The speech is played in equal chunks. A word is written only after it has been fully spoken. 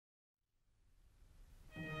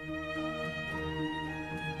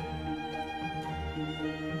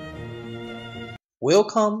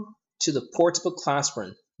Welcome to the Portable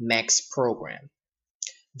Classroom Max program.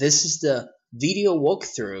 This is the video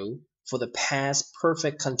walkthrough for the past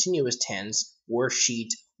perfect continuous tense worksheet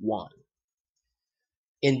 1.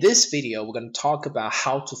 In this video, we're going to talk about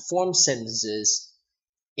how to form sentences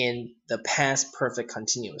in the past perfect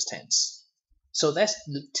continuous tense. So let's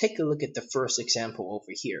take a look at the first example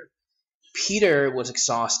over here. Peter was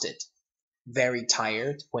exhausted, very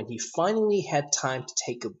tired when he finally had time to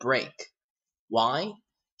take a break. Why?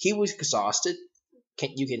 He was exhausted.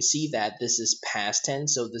 You can see that this is past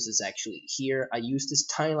tense, so this is actually here. I use this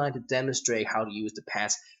timeline to demonstrate how to use the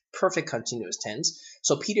past perfect continuous tense.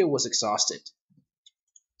 So Peter was exhausted.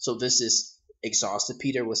 So this is exhausted.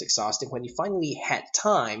 Peter was exhausted when he finally had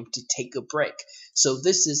time to take a break. So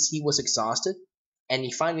this is he was exhausted and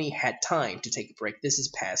he finally had time to take a break. This is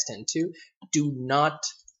past tense too. Do not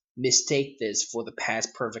mistake this for the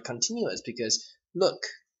past perfect continuous because look,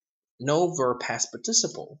 no verb past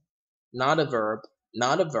participle, not a verb,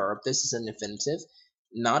 not a verb. This is an infinitive,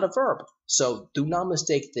 not a verb. So do not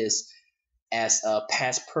mistake this as a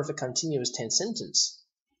past perfect continuous tense sentence.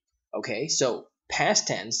 Okay, so past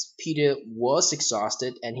tense, Peter was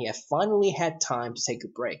exhausted and he had finally had time to take a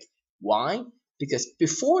break. Why? Because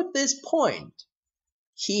before this point,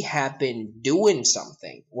 he had been doing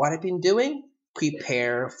something. What had been doing?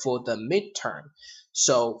 Prepare for the midterm.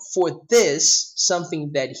 So for this,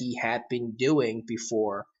 something that he had been doing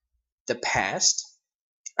before the past,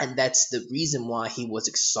 and that's the reason why he was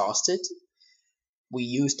exhausted, we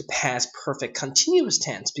use the past perfect continuous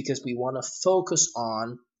tense because we want to focus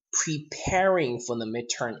on preparing for the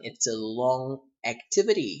midterm. It's a long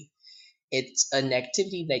activity. It's an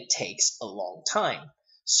activity that takes a long time.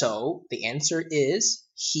 So the answer is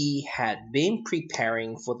he had been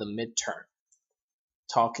preparing for the midterm.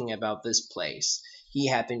 Talking about this place, he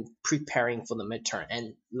had been preparing for the midterm.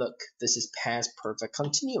 And look, this is past perfect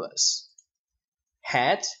continuous.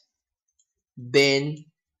 Had been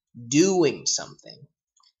doing something.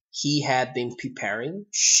 He had been preparing.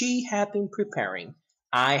 She had been preparing.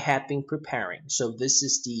 I had been preparing. So this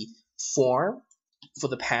is the form for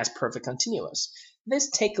the past perfect continuous. Let's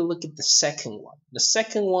take a look at the second one. The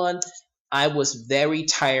second one, I was very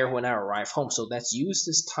tired when I arrived home. So let's use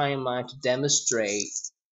this timeline to demonstrate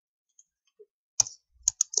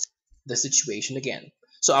the situation again.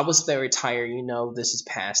 So I was very tired. You know, this is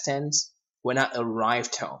past tense. When I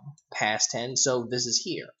arrived home, past tense. So this is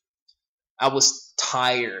here. I was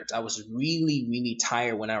tired. I was really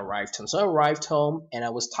tired when I arrived home. So I arrived home and I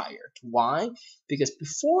was tired. Why? Because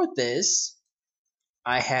before this,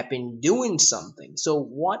 I had been doing something. So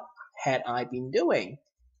what had I been doing?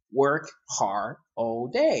 Work hard all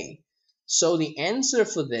day. So the answer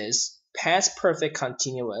for this past perfect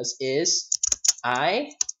continuous is I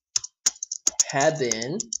had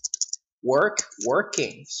been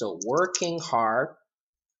working. So working hard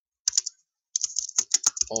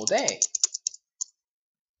all day.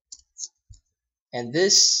 And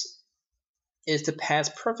this is the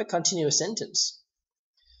past perfect continuous sentence.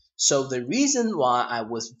 So the reason why I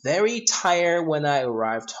was very tired when I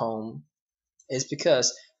arrived home is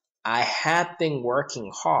because I had been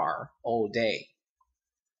working hard all day.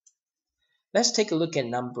 Let's take a look at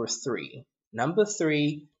number 3. Number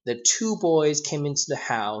 3, the two boys came into the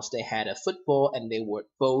house. They had a football and they were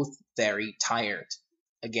both very tired.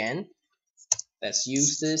 Again, let's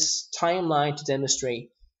use this timeline to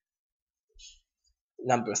demonstrate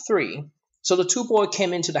number 3. So the two boys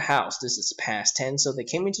came into the house. This is past tense. So they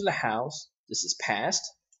came into the house. This is past.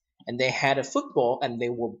 And they had a football and they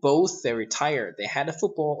were both very tired. They had a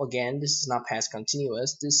football. Again, this is not past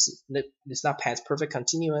continuous. This is not past perfect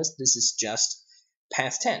continuous. This is just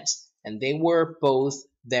past tense. And they were both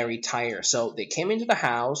very tired. So they came into the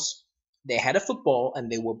house. They had a football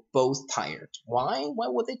and they were both tired. Why? Why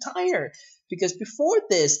were they tired? Because before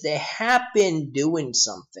this, they had been doing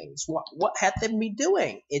something. So what had they been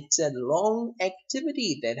doing? It's a long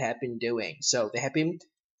activity that had been doing. So they have been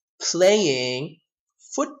playing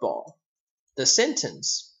football. The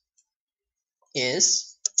sentence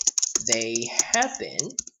is they have been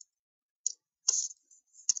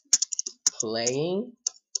playing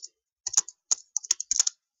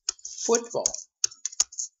football.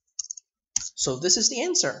 So this is the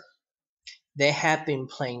answer. They have been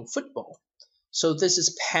playing football. So this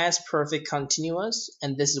is past perfect continuous,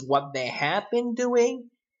 and this is what they have been doing.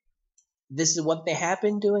 This is what they have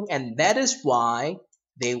been doing, and that is why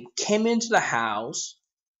they came into the house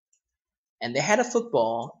and they had a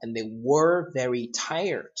football and they were very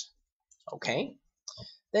tired. Okay?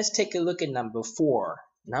 Let's take a look at number 4.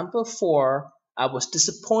 Number 4, I was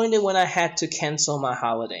disappointed when I had to cancel my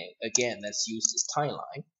holiday. Again, let's use this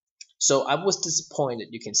timeline. So I was disappointed.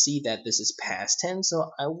 You can see that this is past tense. So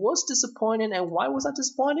I was disappointed. And why was I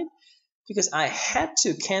disappointed? Because I had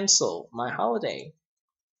to cancel my holiday.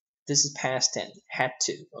 This is past tense. Had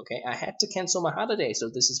to. Okay. I had to cancel my holiday. So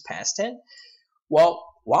this is past tense. Well,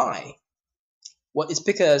 why? Well, it's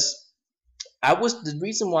because the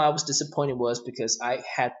reason why I was disappointed was because I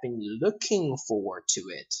had been looking forward to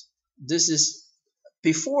it. This is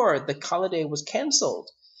before the holiday was canceled.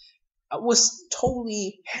 I was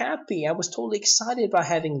totally happy. I was totally excited about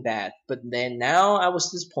having that. But then now I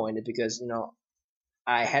was disappointed because,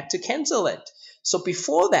 I had to cancel it. So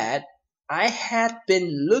before that, I had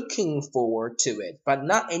been looking forward to it, but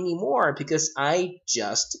not anymore because I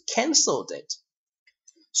just canceled it.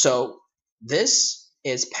 So this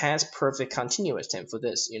is past perfect continuous tense for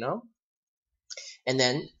this, And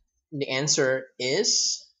then the answer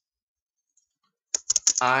is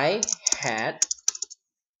I had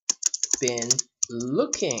been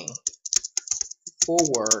looking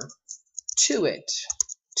forward to it,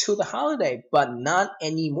 to the holiday, but not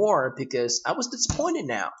anymore because I was disappointed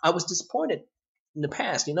now. I was disappointed in the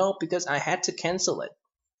past, because I had to cancel it.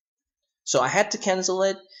 So I had to cancel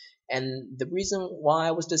it, and the reason why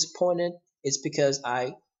I was disappointed is because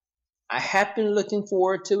I had been looking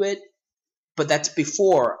forward to it, but that's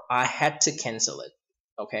before I had to cancel it.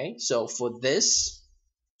 Okay, so for this,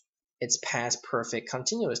 it's past perfect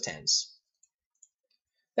continuous tense.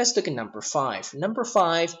 Let's look at number 5. Number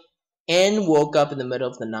 5, Anne woke up in the middle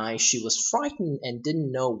of the night. She was frightened and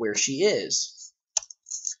didn't know where she is.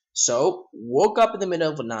 So, woke up in the middle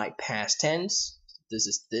of the night, past tense. This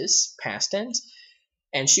is this, past tense.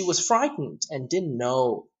 And she was frightened and didn't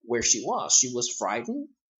know where she was. She was frightened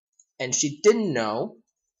and she didn't know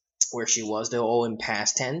where she was. They're all in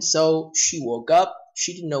past tense. So, she woke up.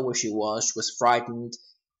 She didn't know where she was. She was frightened.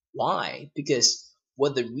 Why? Because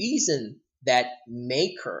the reason that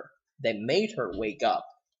made her wake up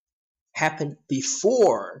happened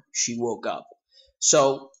before she woke up.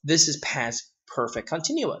 So this is past perfect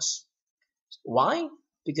continuous. Why?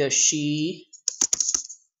 Because she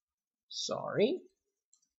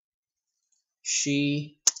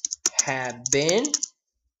had been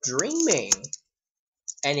dreaming,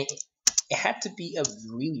 and it had to be a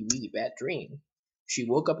really, really bad dream. She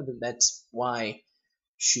woke up, that's why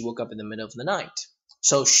she woke up in the middle of the night.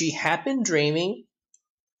 So she had been dreaming.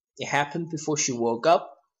 It happened before she woke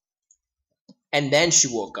up, and then she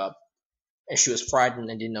woke up, and she was frightened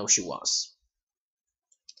and didn't know she was.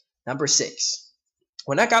 Number 6.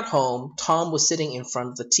 When I got home, Tom was sitting in front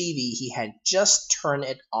of the TV. He had just turned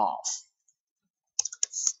it off.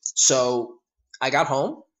 So I got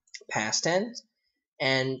home, past tense,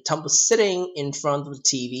 and Tom was sitting in front of the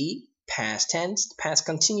TV, past tense, past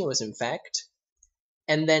continuous in fact.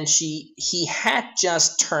 And then he had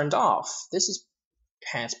just turned off. This is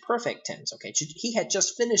past perfect tense, okay? He had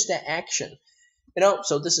just finished that action.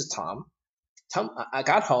 So this is Tom. I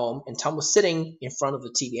got home and Tom was sitting in front of the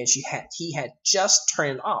TV and he had just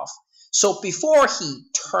turned it off. So before he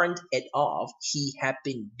turned it off, he had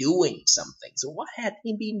been doing something. So what had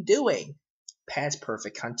he been doing? Past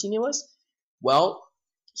perfect continuous. Well,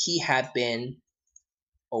 he had been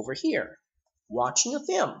over here watching a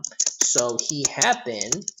film. So he had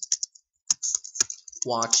been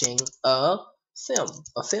watching a film.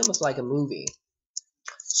 A film is like a movie.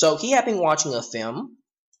 So he had been watching a film.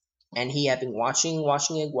 And he had been watching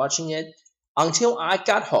it until I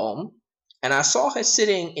got home and I saw her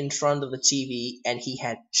sitting in front of the TV and he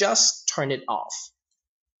had just turned it off.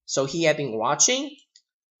 So he had been watching,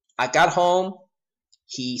 I got home,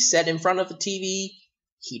 he sat in front of the TV,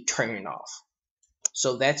 he turned it off.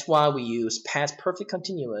 So that's why we use past perfect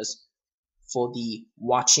continuous for the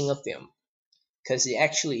watching a film, because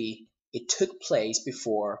it took place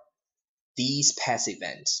before these past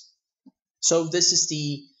events. So this is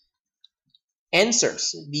the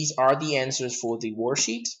answers. These are the answers for the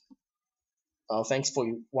worksheet. Thanks for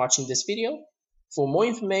watching this video. For more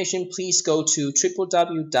information, please go to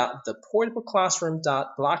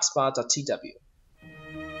www.theportableclassroom.blogspot.tw.